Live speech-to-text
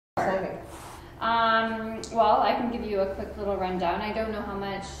exciting. Well, I can give you a quick little rundown. I don't know how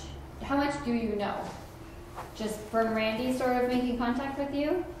much do you know? Just from Randy sort of making contact with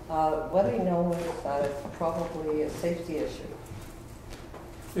you? What I know is that it's probably a safety issue.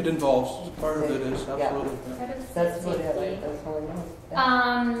 It involves, part of it is, Yeah. absolutely. Yeah. That's what I know.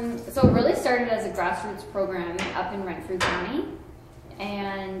 Yeah. So it really started as a grassroots program up in Renfrew County,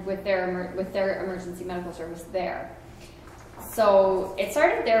 and with their emergency medical service there. So it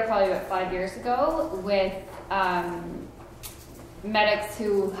started there probably about 5 years ago with medics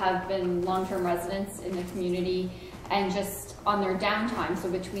who have been long-term residents in the community, and just on their downtime, so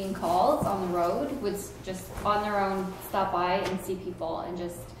between calls on the road, would just on their own stop by and see people, and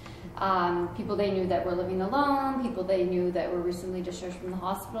just people they knew that were living alone, people they knew that were recently discharged from the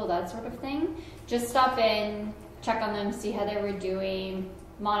hospital, that sort of thing. Just stop in, check on them, see how they were doing,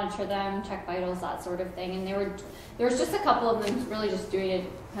 monitor them, check vitals, that sort of thing. And there was just a couple of them really just doing it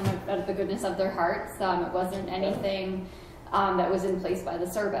kind of out of the goodness of their hearts. It wasn't anything that was in place by the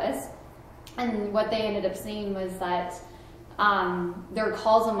service. And what they ended up seeing was that there were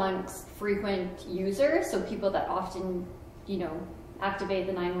calls amongst frequent users, so people that often, activate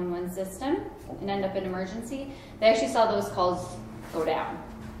the 911 system and end up in emergency. They actually saw those calls go down.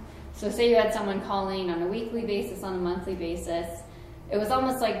 So say you had someone calling on a weekly basis, on a monthly basis, it was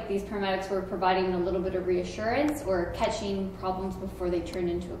almost like these paramedics were providing a little bit of reassurance or catching problems before they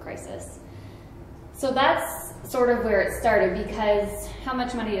turned into a crisis. So that's sort of where it started, because how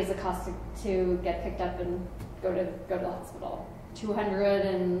much money does it cost to get picked up and go to the hospital?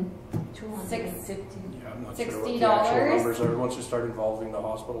 $260. Yeah, I'm not sure what the actual numbers are once you start involving the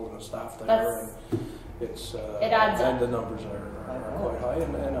hospital and the staff there. It adds up. And the numbers are quite high,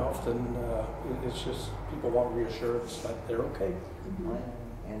 and often it's just people want reassurance that they're okay. Mm-hmm.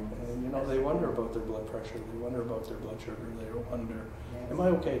 And they wonder about their blood pressure, they wonder about their blood sugar, they wonder, am I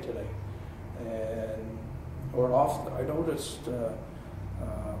okay today? And or often I noticed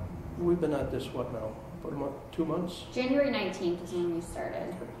we've been at this what now? About a month, 2 months? January 19th is when we started.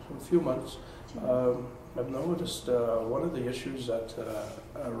 Okay, so a few months. I've noticed one of the issues that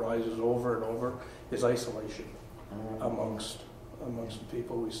arises over and over is isolation amongst the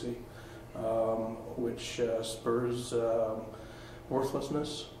people we see, which spurs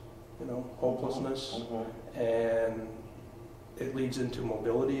worthlessness, hopelessness, and it leads into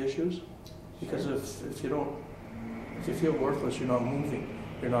mobility issues. Because if you feel worthless, you're not moving,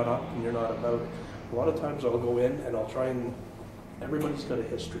 you're not up, and you're not about. A lot of times I'll go in and I'll try and, everybody's got a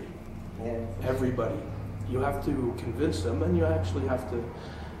history. Yeah. Everybody. You have to convince them, and you actually have to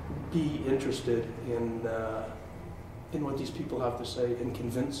be interested in what these people have to say and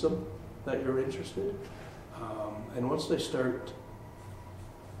convince them that you're interested. And once they start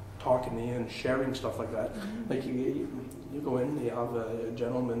talking to you and sharing stuff like that, like you go in, you have a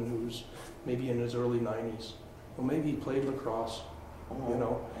gentleman who's maybe in his early 90s, or maybe he played lacrosse,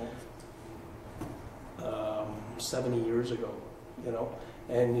 70 years ago,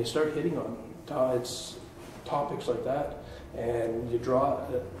 and you start hitting on it's topics like that, and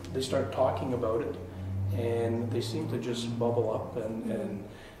they start talking about it, and they seem to just bubble up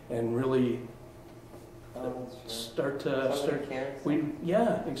and really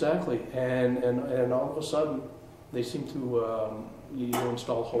yeah, exactly, and all of a sudden they seem to you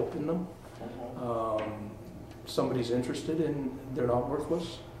install hope in them. Somebody's interested and they're not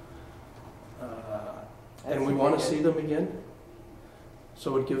worthless, and we want to see them again,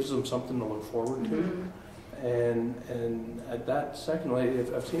 so it gives them something to look forward to. And at that second,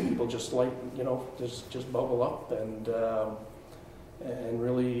 I've seen people just just bubble up and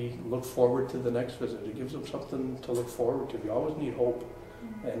really look forward to the next visit. It gives them something to look forward to. We always need hope,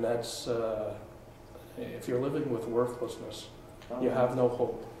 and that's if you're living with worthlessness, you have no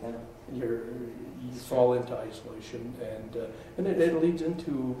hope. You fall into isolation, and it leads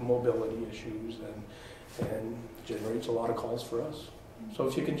into mobility issues and generates a lot of calls for us. So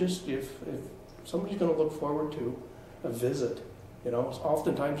if you can just, if somebody's going to look forward to a visit,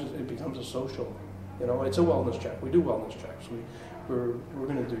 oftentimes it becomes a social, it's a wellness check. We do wellness checks. We're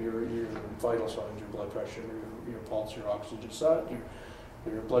going to do your vital signs, your blood pressure, your pulse, your oxygen sat,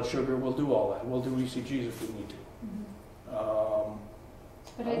 your blood sugar. We'll do all that. We'll do ECGs if we need to.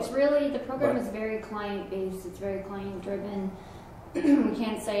 But it's really, the program is very client-based, it's very client-driven. We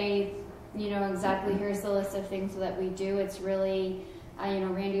can't say, exactly here's the list of things that we do. It's really,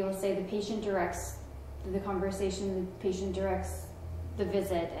 Randy will say the patient directs the conversation, the patient directs the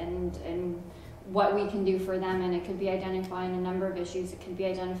visit, and what we can do for them. And it could be identifying a number of issues. It could be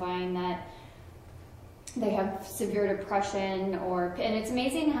identifying that they have severe depression, and it's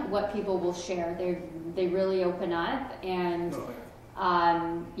amazing what people will share. They really open up, and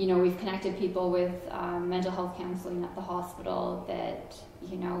You know, we've connected people with mental health counseling at the hospital that,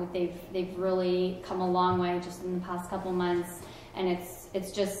 you know, they've really come a long way just in the past couple months, and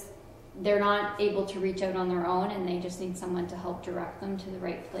it's just, they're not able to reach out on their own, and they just need someone to help direct them to the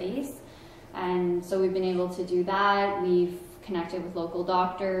right place. And so we've been able to do that. We've connected with local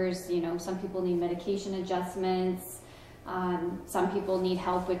doctors. You know, some people need medication adjustments. Some people need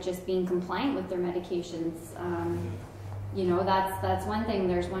help with just being compliant with their medications. You know, that's one thing.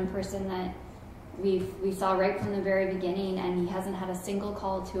 There's one person that we saw right from the very beginning, and he hasn't had a single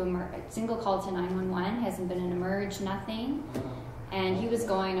call to 911. Hasn't been an emerge, nothing. And he was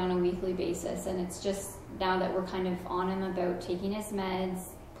going on a weekly basis, and it's just now that we're kind of on him about taking his meds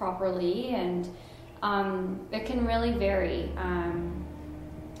properly, and it can really vary.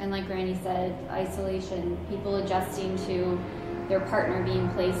 And like Randy said, isolation, people adjusting to their partner being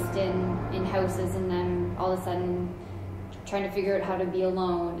placed in houses, and then all of a sudden trying to figure out how to be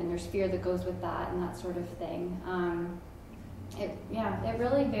alone, and there's fear that goes with that and that sort of thing. It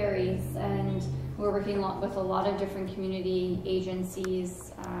really varies, and we're working with a lot of different community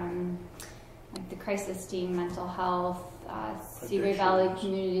agencies, like the crisis team, mental health, Seaway Valley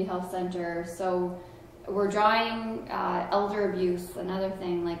Community Health Center. So we're drawing elder abuse, another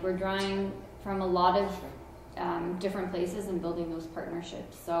thing. Like, we're drawing from a lot of different places and building those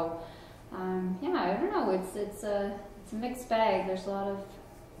partnerships. So yeah, I don't know. It's a mixed bag. There's a lot of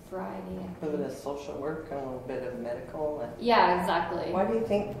variety. A little bit of social work and a little bit of medical. Yeah, exactly. Why do you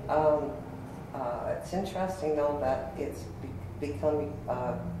think, it's interesting though that it's become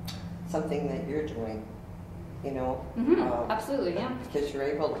something that you're doing, you know? Absolutely, yeah. Because you're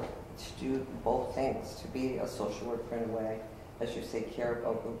able to do both things, to be a social worker in a way, as you say, care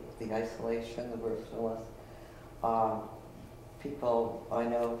about the isolation, the worthlessness. People I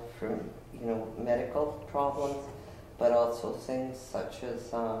know from, you know, medical problems, but also things such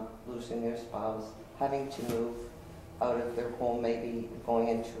as losing their spouse, having to move out of their home, maybe going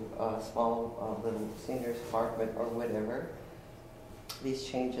into a small little senior's apartment or whatever. These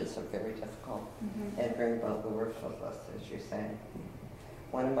changes are very difficult and bring about the worthlessness, as you're saying.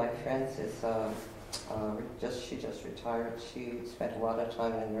 One of my friends is she just retired. She spent a lot of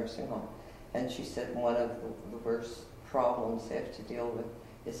time in a nursing home, and she said one of the worst problems they have to deal with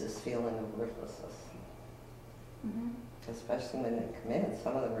is this feeling of worthlessness. Especially when they come in,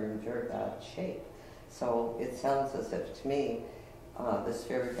 some of them are in very bad shape. So it sounds as if, to me, this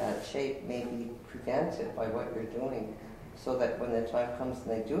very bad shape may be prevented by what you're doing, so that when the time comes and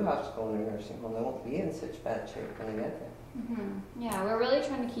they do have to go in a nursing home, they won't be in such bad shape when they get there. Yeah, we're really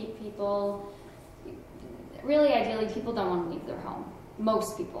trying to keep people, really ideally, people don't want to leave their home.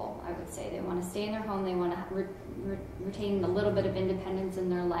 Most people, I would say, they want to stay in their home, they want to retain a little bit of independence in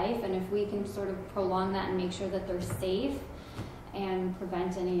their life, and if we can sort of prolong that and make sure that they're safe and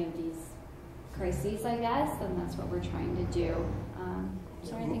prevent any of these crises, I guess, then that's what we're trying to do. Is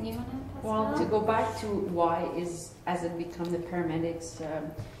there anything you want to pass Well, to go back to why has it become the paramedics,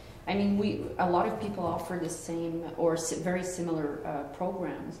 I mean, a lot of people offer the same or very similar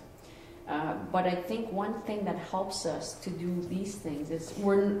programs. But I think one thing that helps us to do these things is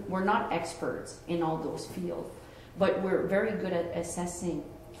we're not experts in all those fields, but we're very good at assessing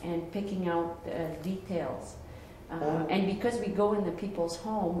and picking out details. And because we go into people's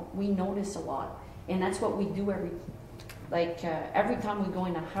home, we notice a lot, and that's what we do every time we go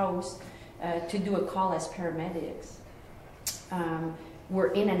in a house to do a call as paramedics.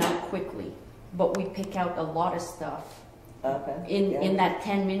 We're in and out quickly, but we pick out a lot of stuff in that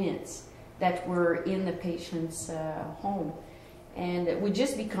 10 minutes that we're in the patient's home. And we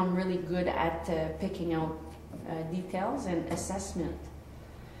just become really good at picking out details and assessment.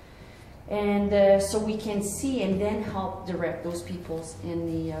 And so we can see and then help direct those people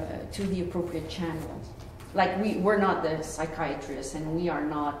to the appropriate channels. Like we're not the psychiatrists, and we are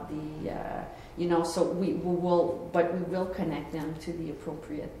not the, so we will connect them to the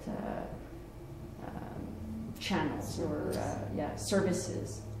appropriate channels or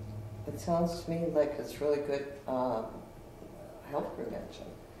services. It sounds to me like it's really good health prevention.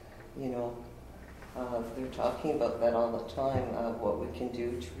 They're talking about that all the time, what we can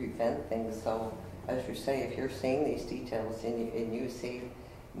do to prevent things. So, as you say, if you're seeing these details and you see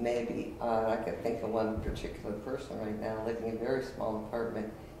maybe, I could think of one particular person right now living in a very small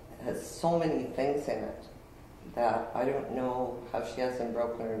apartment, has so many things in it that I don't know how she hasn't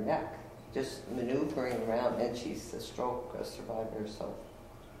broken her neck, just maneuvering around, and she's a stroke survivor, so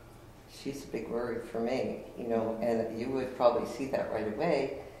she's a big worry for me, and you would probably see that right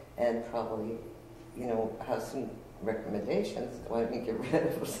away and probably, have some recommendations. Why don't you get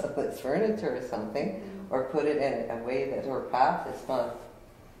rid of some of this furniture or something, or put it in a way that her path is not,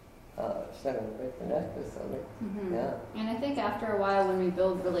 it's not going to break her neck or something. Mm-hmm. Yeah. And I think after a while, when we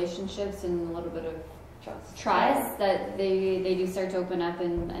build relationships and a little bit of Trust. trust, that they do start to open up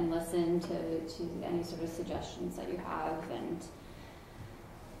and listen to any sort of suggestions that you have. And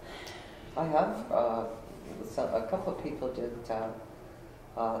I have, a couple of people did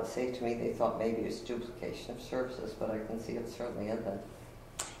say to me they thought maybe it's duplication of services, but I can see it certainly isn't.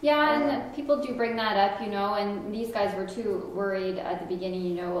 yeah, and people do bring that up, and these guys were too worried at the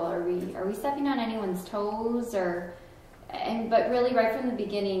beginning, well, are we stepping on anyone's toes, but really right from the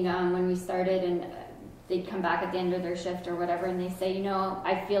beginning, when we started, and they'd come back at the end of their shift or whatever, and they say,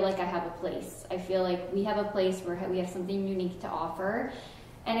 I feel like I have a place. I feel like we have a place where we have something unique to offer.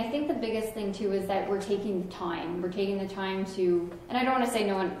 And I think the biggest thing too is that we're taking the time. We're taking the time to, and I don't want to say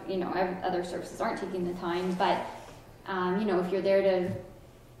no one, other services aren't taking the time, but if you're there to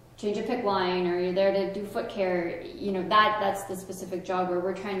change a PICC line or you're there to do foot care, that's the specific job where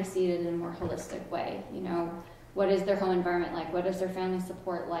we're trying to see it in a more holistic way. What is their home environment like? What is their family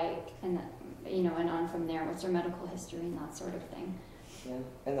support like? And and on from there, what's their medical history and that sort of thing. Yeah,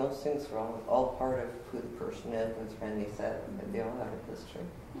 and those things are all part of who the person is, as Randy said, that they all have a history.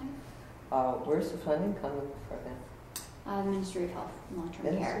 Yeah. Where's the funding coming for that? Ministry of Health and Long-Term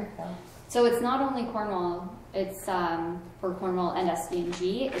Ministry Care. of Health. So it's not only Cornwall, it's for Cornwall and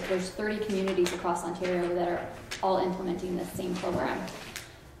SDNG. There's 30 communities across Ontario that are all implementing this same program.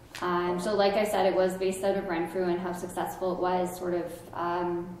 So like I said, it was based out of Renfrew, and how successful it was sort of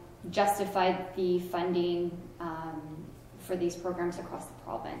justified the funding for these programs across the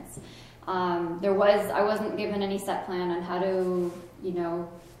province. I wasn't given any set plan on how to,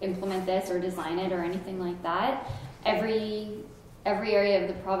 implement this or design it or anything like that. Every area of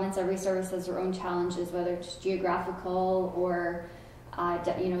the province, every service has their own challenges, whether it's geographical or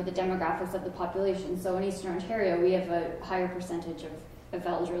the demographics of the population. So in Eastern Ontario, we have a higher percentage of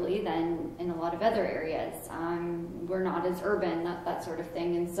elderly than in a lot of other areas. We're not as urban, that sort of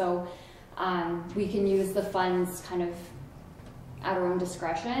thing. And so we can use the funds kind of at our own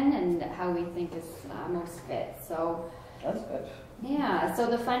discretion and how we think is most fit. So That's good. yeah, so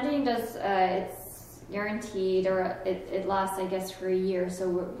the funding does, it's guaranteed, or it lasts, I guess, for a year.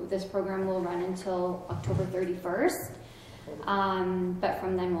 So this program will run until October 31st. But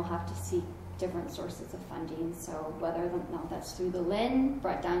from then we'll have to seek different sources of funding. So whether that's through the LIN,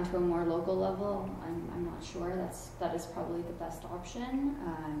 brought down to a more local level, I'm not sure. That is probably the best option.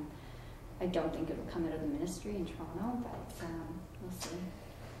 I don't think it'll come out of the ministry in Toronto, but we'll see.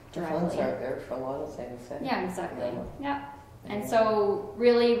 The funds aren't there for a lot of things. Yeah, exactly. Yeah. And so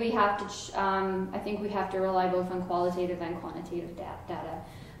really we have to, I think we have to rely both on qualitative and quantitative data.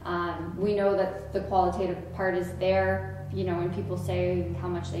 We know that the qualitative part is there, when people say how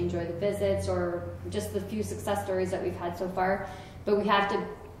much they enjoy the visits or just the few success stories that we've had so far, but we have to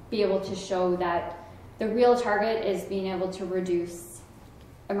be able to show that the real target is being able to reduce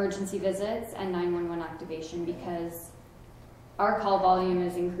emergency visits and 911 activation, because our call volume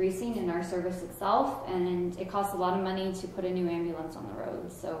is increasing in our service itself, and it costs a lot of money to put a new ambulance on the road.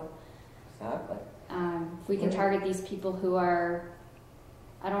 So Exactly. if we can target these people who are,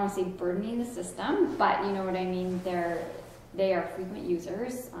 I don't want to say burdening the system, but you know what I mean, they are frequent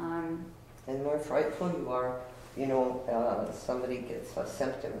users. And the more frightful you are, somebody gets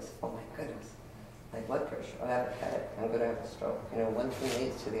symptoms, oh my goodness, my blood pressure, I have a headache, I'm going to have a stroke. One thing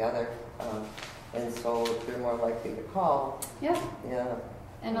leads to the other. And so they're more likely to call. Yeah. Yeah.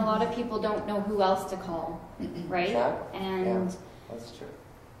 And a lot of people don't know who else to call, right? Exactly. And yeah, that's true.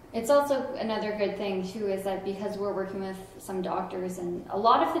 it's also another good thing too, is that because we're working with some doctors, and a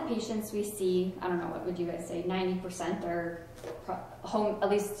lot of the patients we see, I don't know, what would you guys say, 90% are at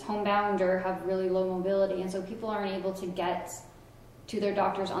least homebound or have really low mobility, and so people aren't able to get to their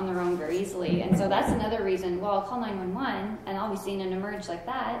doctors on their own very easily. And so that's another reason, well, I'll call 911 and I'll be seen and emerge like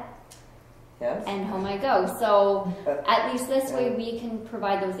that. Yes. And home I go. So at least this way we can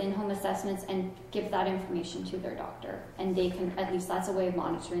provide those in-home assessments and give that information to their doctor. And they can, at least that's a way of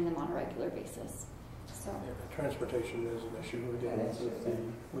monitoring them on a regular basis. So Yeah, but transportation is an issue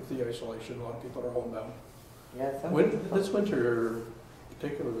again with the isolation. A lot of people are homebound. Yeah, This winter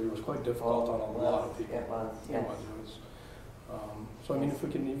particularly was quite difficult on a lot of people. It was, It yes. was. So I mean, if we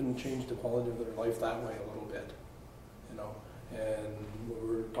can even change the quality of their life that way a little bit, and we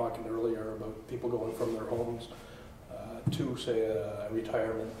were talking earlier about people going from their homes to, say, a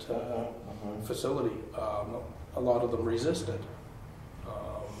retirement facility. A lot of them resisted.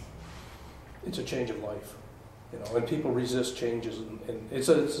 It's a change of life, and people resist changes, and it's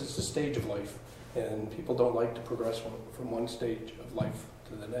a stage of life, and people don't like to progress from one stage of life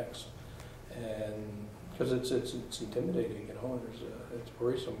to the next. And Because it's intimidating, you know. It's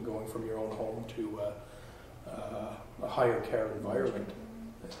worrisome going from your own home to a higher care environment.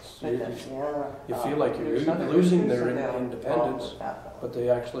 You feel like you're losing their independence, but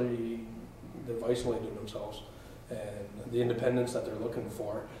they've isolated themselves, and the independence that they're looking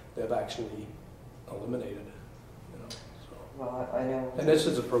for, they've actually eliminated. You know, so. Well, I know. And this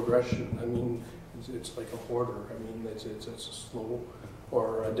is a progression. I mean, it's like a hoarder. I mean, it's a slow,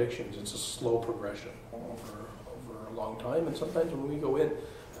 or addictions. It's a slow progression over a long time. And sometimes when we go in,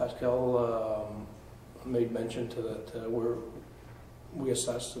 Pascal made mention to that we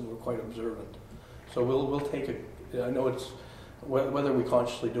assess and we're quite observant. So we'll take it. I know it's whether we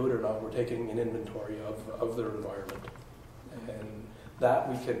consciously do it or not. We're taking an inventory of their environment, and that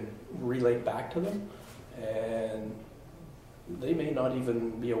we can relate back to them, and they may not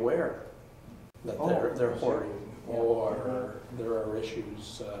even be aware that they're hoarding or there are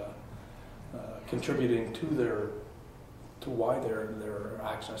issues contributing to why they're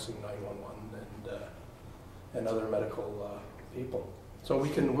accessing 911 and other medical people. So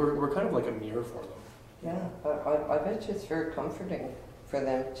we're kind of like a mirror for them. Yeah, I bet you it's very comforting for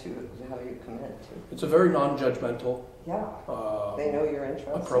them to have you come in too. It's a very non-judgmental they know you're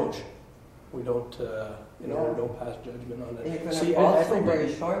interested. approach. We don't we don't pass judgment on it. And you're going to also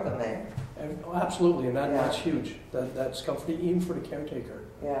reassure them, Absolutely, and that's huge. That's comforting even for the caretaker.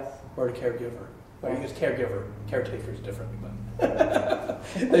 Yes. Or the caregiver. Well, you use caretaker is different,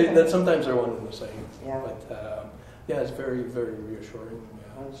 but sometimes they're one and the same. Yeah. But it's very, very reassuring.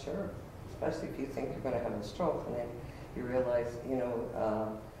 Yeah. I'm sure, especially if you think you're going to have a stroke, and then you realize,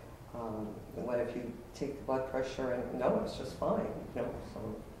 what if you take the blood pressure and no, it's just fine, so.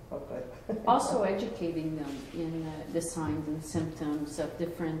 Okay. Also educating them in the signs and symptoms of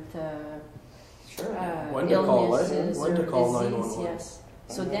different illnesses when to call disease. 911. Yes.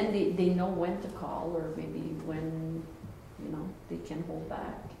 So then they know when to call, or maybe when they can hold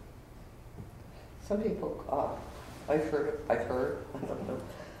back. Some people, I've heard, I don't know,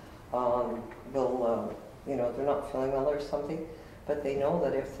 they'll, they're not feeling well or something, but they know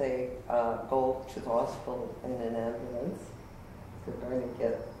that if they go to the hospital in an ambulance, they're going to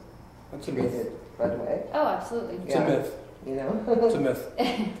get treated right away. Oh, absolutely. It's a myth. It's a myth.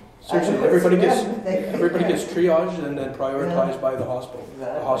 Seriously, everybody gets triaged and then prioritized by the hospital.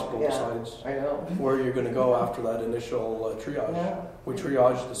 Exactly. The hospital decides where you're going to go after that initial triage. Yeah. We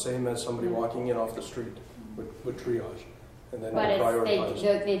triage the same as somebody walking in off the street with triage. And then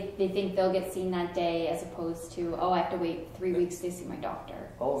they think they'll get seen that day, as opposed to, I have to wait 3 weeks to see my doctor.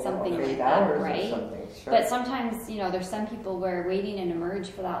 Something like that, right? Sure. But sometimes, there's some people where waiting and emerge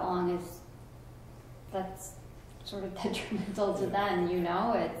for that long that's sort of detrimental to them,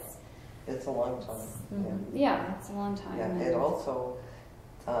 It's a long time. Mm-hmm. Yeah, it's a long time. Yeah, it also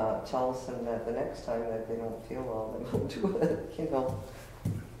tells them that the next time that they don't feel well, they won't do it,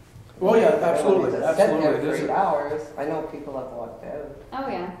 Well, yeah, absolutely. Sit there for 8 hours. I know people have walked out. Oh,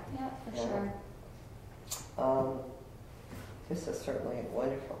 yeah, for sure. This is certainly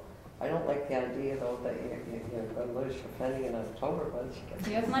wonderful. I don't like the idea, though, that you're going to lose your penny in October. But do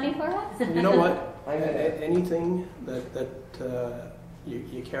you have money for us? You know what? Anything that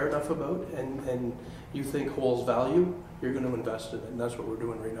you care enough about and you think holds value, you're going to invest in it. And that's what we're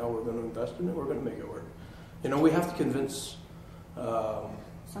doing right now. We're going to invest in it. We're going to make it work. We have to convince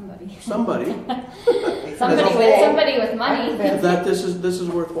somebody with money that this is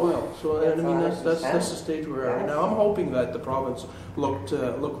worthwhile. So I mean that's the stage we're at now. I'm hoping that the province look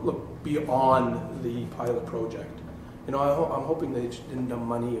beyond the pilot project. I'm hoping they didn't dump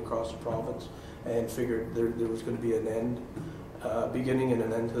money across the province and figured there was going to be an end, beginning and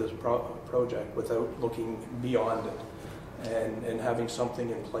an end to this project without looking beyond it and having something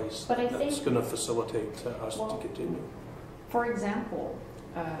in place that's going to facilitate us to continue. For example,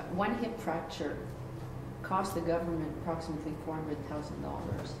 one hip fracture cost the government approximately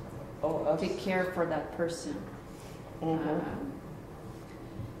 $400,000 to care for that person. Mm-hmm.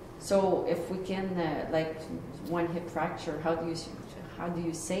 So if we can, like one hip fracture, how do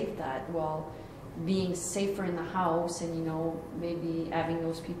you save that? Well, being safer in the house, and maybe having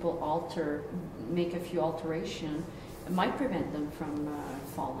those people make a few alterations, might prevent them from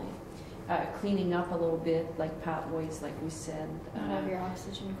falling. Cleaning up a little bit, like pathways, like we said. Have your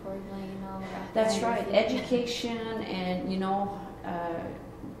oxygen cord laying all that. That's right. Education, and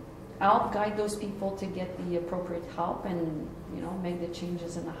I'll guide those people to get the appropriate help, and make the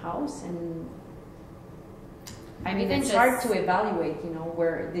changes in the house. And I mean, it's hard to evaluate.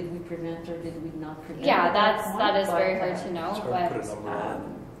 Where did we prevent or did we not prevent? Yeah, that is very hard to know. But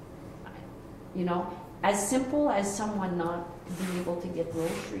as simple as someone not be able to get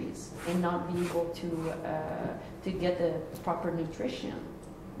groceries and not be able to get the proper nutrition.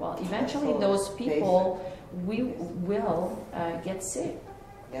 Well, eventually those people will get sick,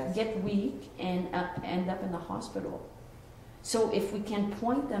 Yes. get weak, and end up in the hospital. So if we can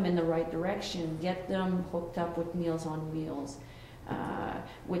point them in the right direction, get them hooked up with Meals on Wheels,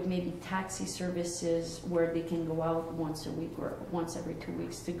 with maybe taxi services where they can go out once a week or once every 2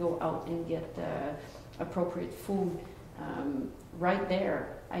 weeks to go out and get appropriate food, right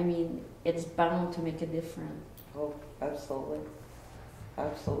there, I mean, it's bound to make a difference. Oh, absolutely.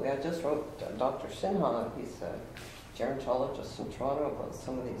 Absolutely. I just wrote Dr. Sinha, he's a gerontologist in Toronto, about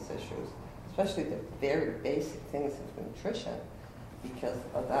some of these issues, especially the very basic things of nutrition, because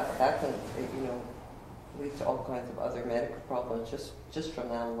of that can, lead to all kinds of other medical problems just from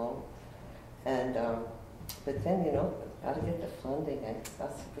that alone. And but then got to get the funding, and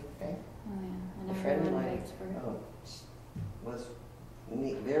that's a big thing. Oh yeah, and A friend of everyone mine begs for it. was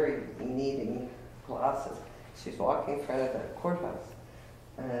very needing glasses. She's walking in front of the courthouse,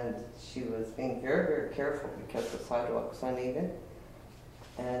 and she was being very, very careful because the sidewalk was uneven,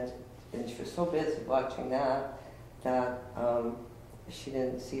 and she was so busy watching that she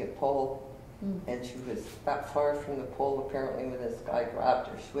didn't see a pole, and she was that far from the pole apparently when this guy grabbed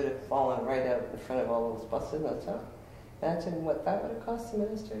her. She would have fallen right out in front of all those buses and stuff. Imagine what that would have cost the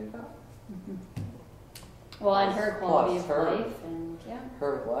minister to go. Well, and her quality Plus of her- life, and yeah.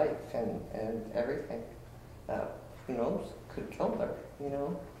 Her life and everything. Who knows? Could have killed her,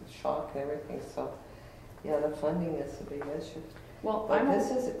 the shock and everything. So, yeah, the funding is a big issue. Well, But this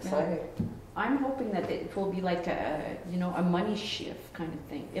is exciting. I'm hoping that it will be like a money shift kind of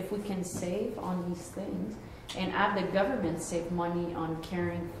thing. If we can save on these things and have the government save money on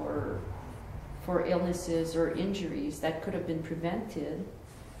caring for illnesses or injuries that could have been prevented,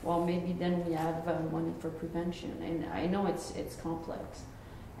 well, maybe then we have money for prevention. And I know it's complex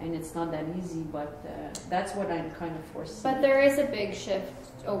and it's not that easy, but that's what I'm kind of foreseeing. But there is a big shift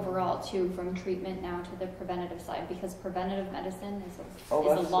overall too from treatment now to the preventative side, because preventative medicine is a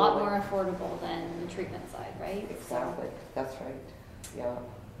lot absolutely. more affordable than the treatment side, right? Exactly. That's right. Yeah.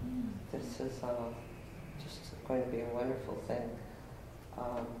 This is just going to be a wonderful thing.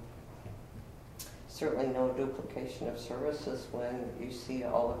 Certainly no duplication of services when you see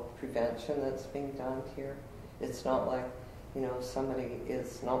all the prevention that's being done here. It's not like, somebody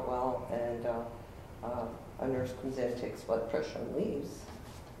is not well and a nurse comes in, takes blood pressure and leaves,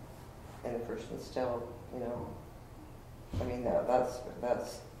 and the person still, I mean,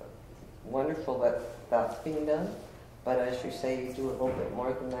 that's wonderful that that's being done. But as you say, you do a little bit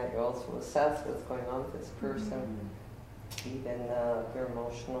more than that. You also assess what's going on with this person, even their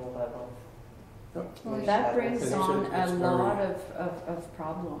emotional level. Well, that brings It's on a very- lot of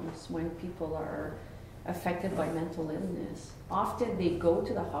problems when people are affected by mental illness. Often they go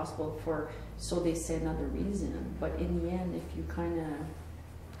to the hospital so they say another reason, but in the end, if you kind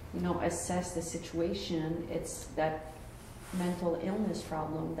of, assess the situation, it's that mental illness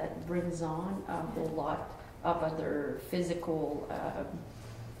problem that brings on a whole lot of other physical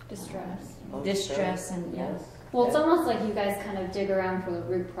distress and Yes. Well, it's almost like you guys kind of dig around for the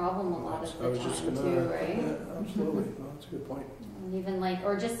root problem a lot of I the was just time gonna, too, right? yeah, absolutely. No, that's a good point. And even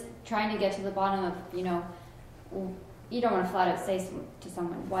or just trying to get to the bottom of, you don't want to flat out say to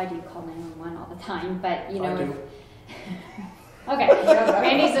someone, why do you call 911 all the time? But, I do. Okay,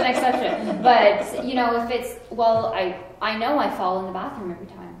 Randy's an exception. But, if it's, I know I fall in the bathroom every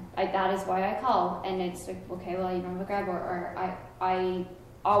time. That is why I call. And it's like, okay, well, you don't have a grab, or I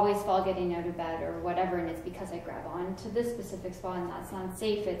always fall getting out of bed or whatever, and it's because I grab on to this specific spot and that's not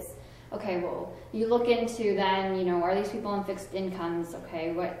safe. It's, okay, well, you look into then, are these people on fixed incomes?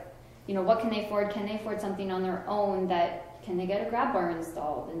 Okay, what can they afford? Can they afford something on their own can they get a grab bar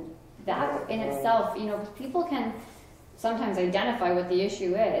installed? And that in itself, people can sometimes identify what the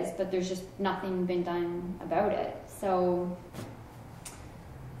issue is, but there's just nothing been done about it. So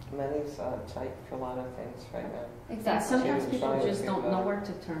Money's tight for a lot of things right now. exactly. sometimes Trying people to just figure don't out- know where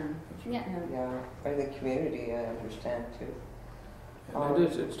to turn. Yeah. Yeah, or the community, I understand too. And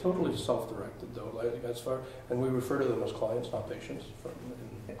it's totally self-directed though, like as far, and we refer to them as clients, not patients.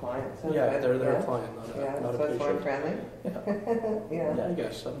 The clients. Yeah, they're yeah. a client, not Yeah, a so it's more patient. friendly. Yeah. Yeah. Yeah, I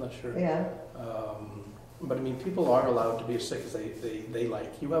guess, I'm not sure. Yeah. But I mean, people are allowed to be as sick as they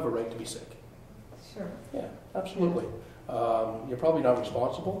like. You have a right to be sick. Sure. Yeah, absolutely. You're probably not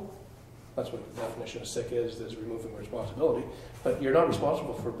responsible. That's what the definition of sick is removing responsibility. But you're not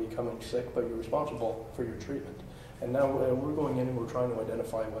responsible for becoming sick, but you're responsible for your treatment. And now we're going in and we're trying to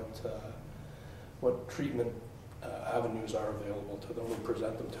identify what treatment avenues are available to them. We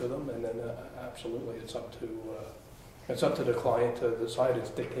present them to them, and then absolutely it's up to It's up to the client to decide. It's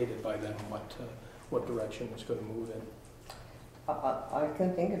dictated by them what direction it's going to move in. I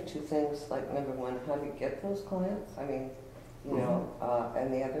can think of two things, like number one, how do you get those clients? I mean, you know,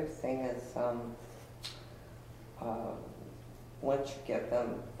 and the other thing is, once you get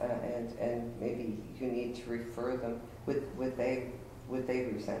them, and maybe you need to refer them, would they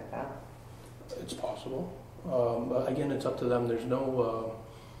resent that? It's possible. But again, it's up to them. There's no,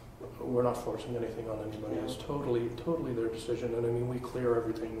 we're not forcing anything on anybody. It's totally their decision. And I mean, we clear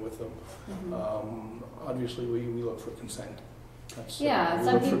everything with them. Obviously, we look for consent. That's,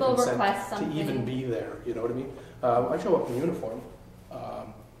 some people request something. To even be there, you know what I mean? I show up in uniform.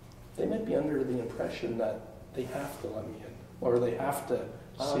 They might be under the impression that they have to let me in, or they have to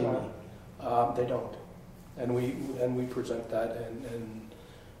see me. They don't. And we present that and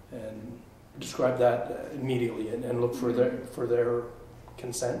describe that immediately and look for their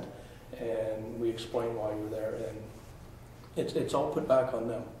consent, and we explain why you're there, and it's all put back on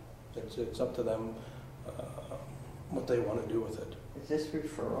them. It's up to them what they want to do with it. Is this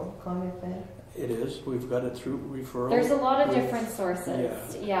referral kind of thing? It is. We've got it through referral. There's a lot of different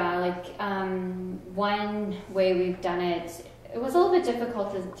sources. Yeah, like one way we've done it, it was a little bit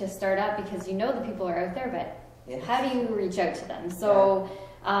difficult to start up because you know the people are out there, but how do you reach out to them? So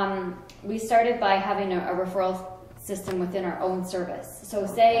we started by having a referral system within our own service. So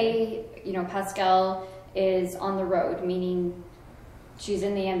say, you know, Pascal is on the road, meaning she's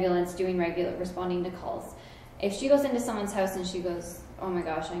in the ambulance doing responding to calls. If she goes into someone's house and she goes, oh my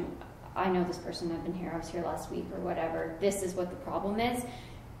gosh, I know this person, I've been here, I was here last week or whatever, this is what the problem is,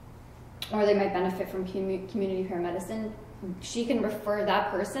 or they might benefit from community paramedicine, she can refer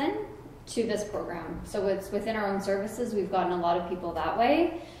that person to this program. So it's within our own services, we've gotten a lot of people that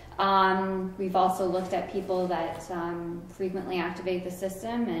way. We've also looked at people that frequently activate the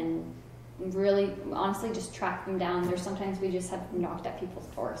system and really, honestly, just track them down. There's sometimes we just have knocked at people's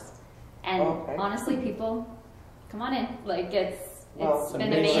doors. And honestly, people, come on in. Like, it's been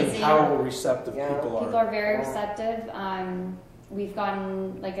amazing. How receptive people are. People are very receptive. We've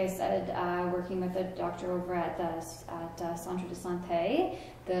gotten, like I said, working with a doctor over at Centre de Santé,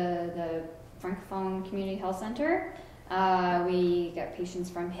 the Francophone Community Health Center. We get patients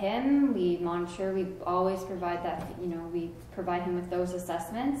from him. We monitor. We always provide that. You know, we provide him with those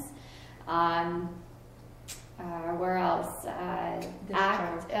assessments. Where else? The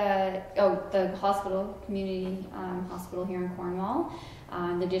hospital, community hospital here in Cornwall.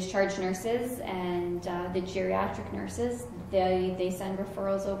 The discharge nurses and the geriatric nurses, they send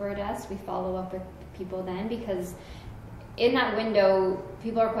referrals over to us. We follow up with people then, because in that window,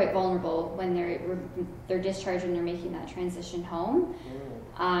 people are quite vulnerable when they're discharged and they're making that transition home.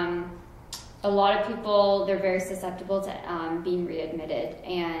 A lot of people, they're very susceptible to being readmitted,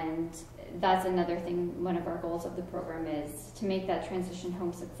 and that's another thing. One of our goals of the program is to make that transition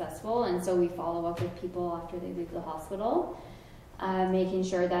home successful, and so we follow up with people after they leave the hospital, making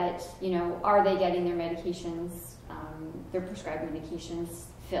sure that, you know, are they getting their medications, their prescribed medications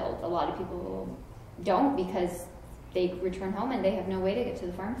filled. A lot of people don't, because they return home and they have no way to get to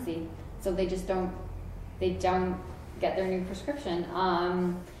the pharmacy, so they just don't get their new prescription.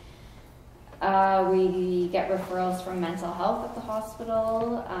 We get referrals from mental health at the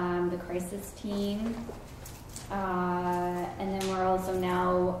hospital, the crisis team, and then we're also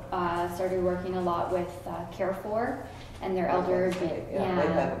now started working a lot with Care For and their elder. They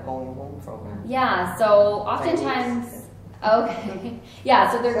have a going home program. Yeah, so oftentimes,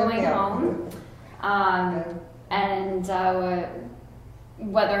 yeah, so they're going home, and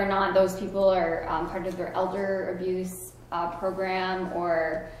whether or not those people are part of their elder abuse program,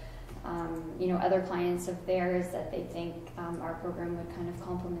 or you know, other clients of theirs that they think our program would kind of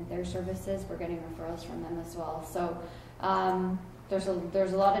complement their services, we're getting referrals from them as well. So there's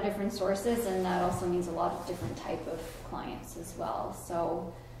a lot of different sources, and that also means a lot of different type of clients as well.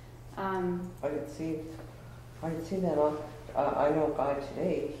 So I could see that on. I know a guy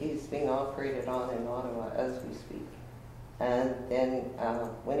today. He's being operated on in Ottawa as we speak, and then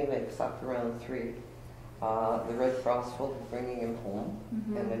when he wakes up around 3. The Red Cross will be bringing him home,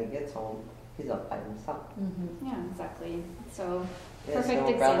 and when he gets home, he's up by himself. Yeah, exactly. So there's perfect no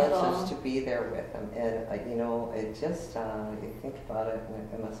example. relatives to be there with him, and you know, it just you think about it, and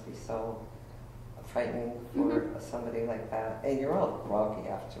it must be so frightening for somebody like that. And you're all groggy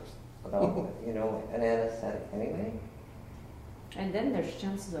after, you know, an anesthetic anyway. And then there's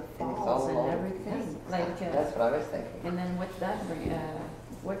chances of And it's falls all and everything. Yes, Like that's what I was thinking. And then what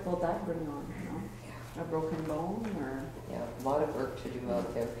will that bring on? You know, a broken bone, or a lot of work to do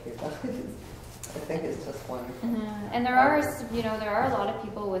out there. I think it's just wonderful. And there are a lot of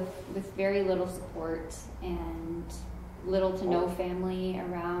people with very little support, and little to no family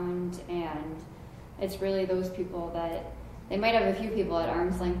around, and it's really those people that, they might have a few people at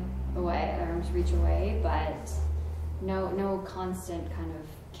arm's length away, arm's reach away, but no constant kind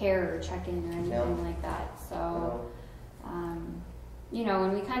of care or check-in or anything like that. So, you know,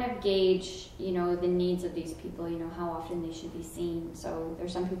 and we kind of gauge, you know, the needs of these people, you know, how often they should be seen. So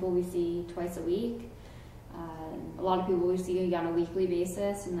there's some people we see twice a week. A lot of people we see on a weekly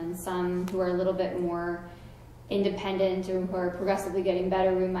basis, and then some who are a little bit more independent or who are progressively getting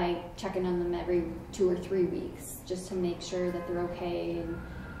better, we might check in on them every 2 or 3 weeks just to make sure that they're okay. And,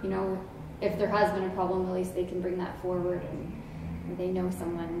 you know, if there has been a problem, at least they can bring that forward and they know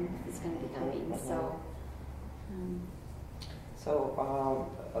someone is going to be coming. So,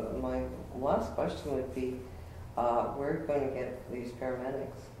 my last question would be, where are you going to get these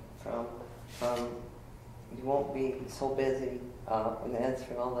paramedics from? You won't be so busy in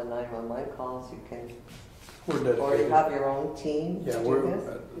answering all the 911 calls. You can, We're dedicated. or you have your own team. Yeah, to we're do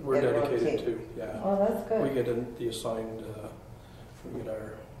this? we're Get your own dedicated team. too. Yeah. Oh, that's good. We get the assigned, we get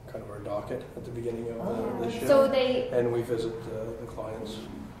our kind of our docket at the beginning of the shift, So they, and we visit the clients.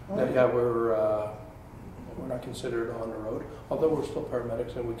 Oh. Yeah, we're not considered on the road, although we're still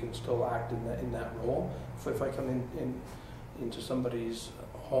paramedics and we can still act in that role. If I come into somebody's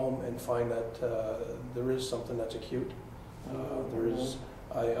home and find that there is something that's acute,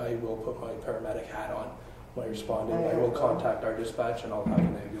 I will put my paramedic hat on when I respond, and I will contact our dispatch, and I'll have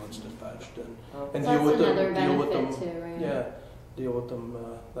an ambulance dispatched and so deal with that's another them. Deal with benefit them. too, right? Yeah, deal with them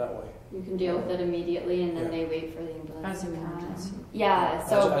that way. You can deal with it immediately, and then Yeah. they wait for the ambulance. As an to come. emergency. Yeah.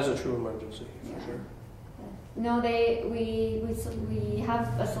 So As a true emergency, Yeah. for sure. no, we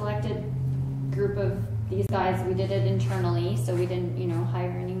have a selected group of these guys. We did it internally, so we didn't, you know, hire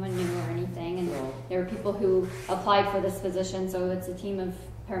anyone new or anything. And No. there were people who applied for this position, so it's a team of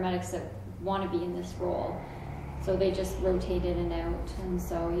paramedics that want to be in this role. So they just rotate in and out. And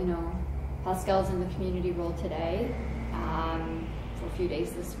so, you know, Pascal's in the community role today for a few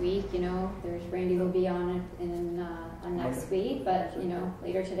days this week. You know, there's Randy will be on it on next week, but you know,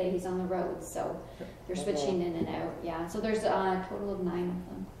 later today he's on the road, so they're switching in and out. Yeah, so there's a total of 9 of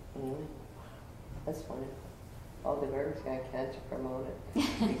them. Mm-hmm. That's funny. I'll do everything I can to promote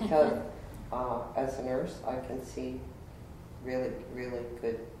it because as a nurse, I can see really, really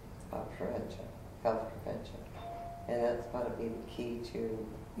good prevention, health prevention, and that's got to be the key to,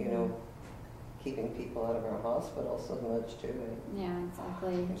 you know, keeping people out of our hospitals so much too. Yeah,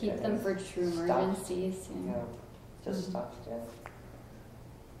 exactly. Keep Okay. them for true Stuff. emergencies. Yeah, Yeah. just stuff, yeah.